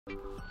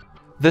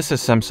This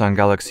is Samsung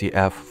Galaxy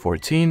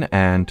F14,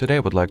 and today I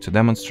would like to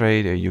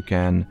demonstrate you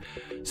can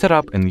set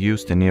up and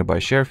use the nearby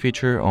share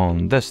feature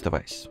on this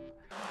device.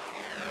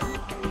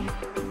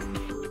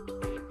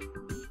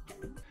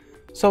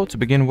 So to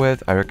begin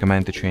with, I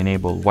recommend that you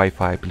enable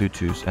Wi-Fi,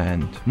 Bluetooth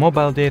and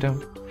mobile data.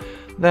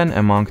 Then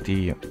among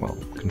the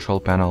control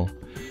panel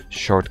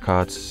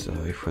shortcuts,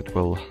 if it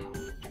will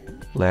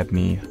let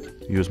me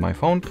use my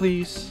phone,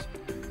 please.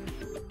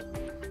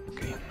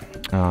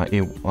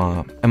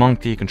 Among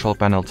the control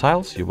panel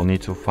tiles, you will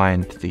need to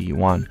find the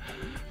one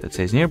that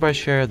says nearby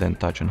share, then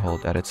touch and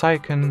hold at its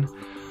icon.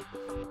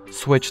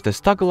 Switch this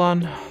toggle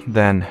on,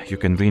 then you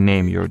can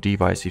rename your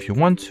device if you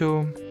want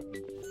to.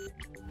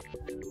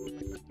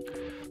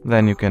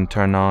 Then you can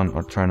turn on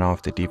or turn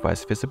off the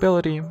device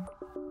visibility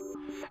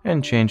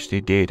and change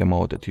the data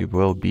mode that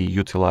will be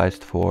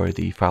utilized for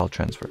the file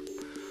transfer.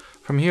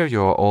 From here,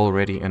 you're all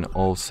ready and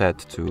all set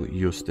to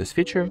use this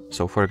feature.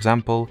 So for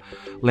example,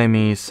 let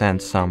me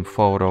send some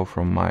photo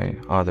from my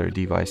other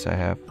device I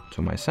have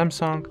to my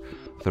Samsung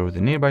through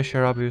the nearby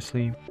share,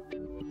 obviously.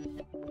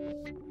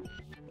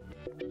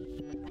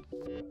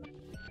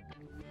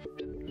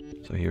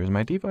 So here's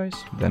my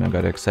device. Then I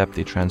gotta accept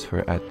the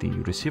transfer at the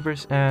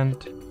receiver's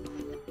end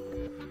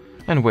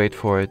and wait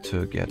for it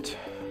to get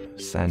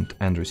sent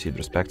and received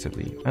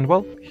respectively. And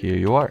well, here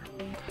you are.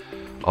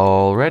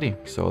 Alrighty,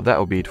 so that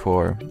will be it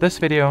for this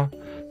video.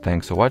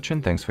 Thanks for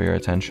watching, thanks for your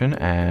attention,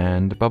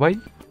 and bye bye.